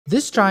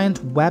This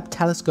giant Webb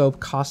telescope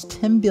cost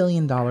 $10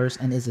 billion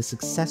and is a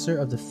successor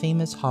of the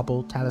famous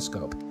Hubble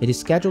telescope. It is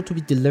scheduled to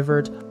be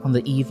delivered on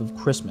the eve of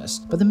Christmas.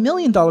 But the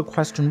million-dollar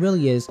question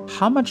really is,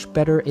 how much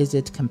better is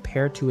it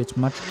compared to its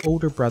much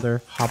older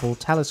brother, Hubble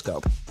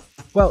telescope?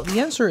 Well, the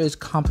answer is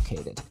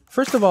complicated.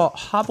 First of all,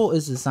 Hubble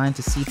is designed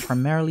to see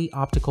primarily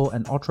optical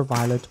and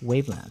ultraviolet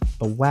wavelength,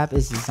 but Webb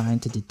is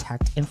designed to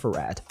detect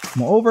infrared.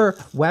 Moreover,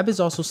 Webb is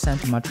also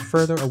sent much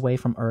further away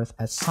from Earth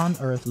at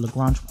Sun-Earth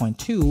Lagrange point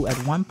 2 at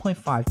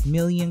 1.5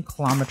 million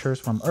kilometers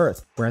from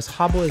Earth, whereas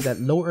Hubble is at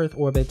low Earth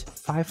orbit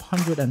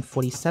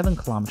 547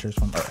 kilometers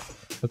from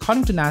Earth.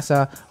 According to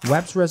NASA,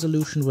 Webb's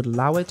resolution would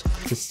allow it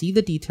to see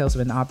the details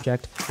of an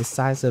object the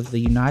size of the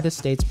United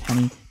States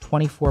penny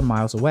 24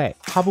 miles away.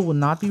 Hubble will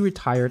not be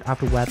retired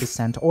after Webb is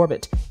sent to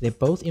orbit. They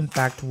both in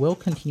fact will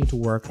continue to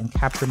work and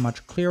capture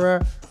much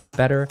clearer,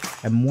 better,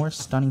 and more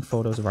stunning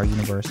photos of our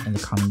universe in the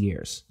coming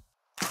years.